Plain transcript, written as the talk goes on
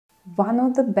one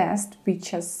of the best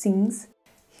Witcher scenes.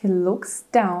 He looks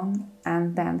down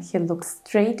and then he looks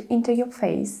straight into your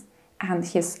face and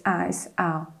his eyes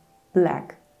are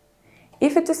black.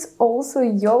 If it is also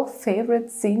your favorite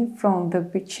scene from The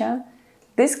Witcher,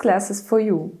 this class is for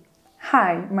you.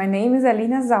 Hi, my name is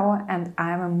Alina Sauer and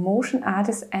I am a motion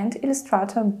artist and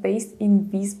illustrator based in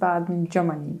Wiesbaden,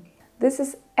 Germany. This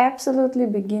is absolutely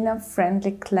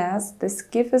beginner-friendly class. This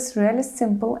GIF is really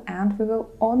simple and we will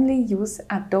only use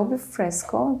Adobe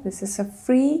Fresco. This is a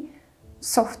free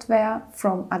software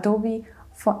from Adobe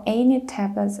for any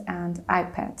tablets and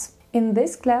iPads. In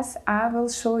this class, I will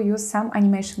show you some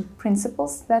animation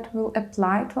principles that will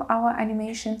apply to our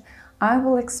animation. I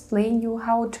will explain you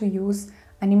how to use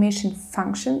animation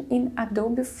function in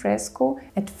Adobe Fresco.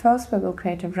 At first, we will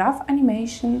create a rough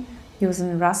animation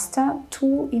using raster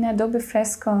tool in Adobe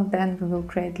Fresco. Then we will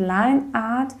create line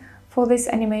art for this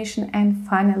animation, and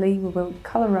finally we will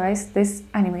colorize this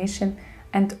animation,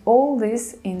 and all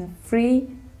this in free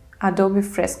Adobe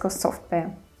Fresco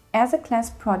software. As a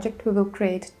class project, we will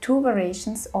create 2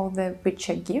 variations of the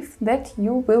Witcher GIF that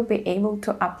you will be able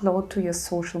to upload to your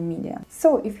social media.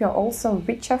 So if you're also a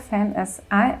Witcher fan as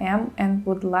I am and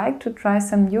would like to try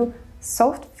some new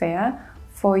software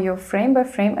for your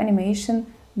frame-by-frame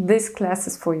animation, this class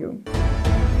is for you.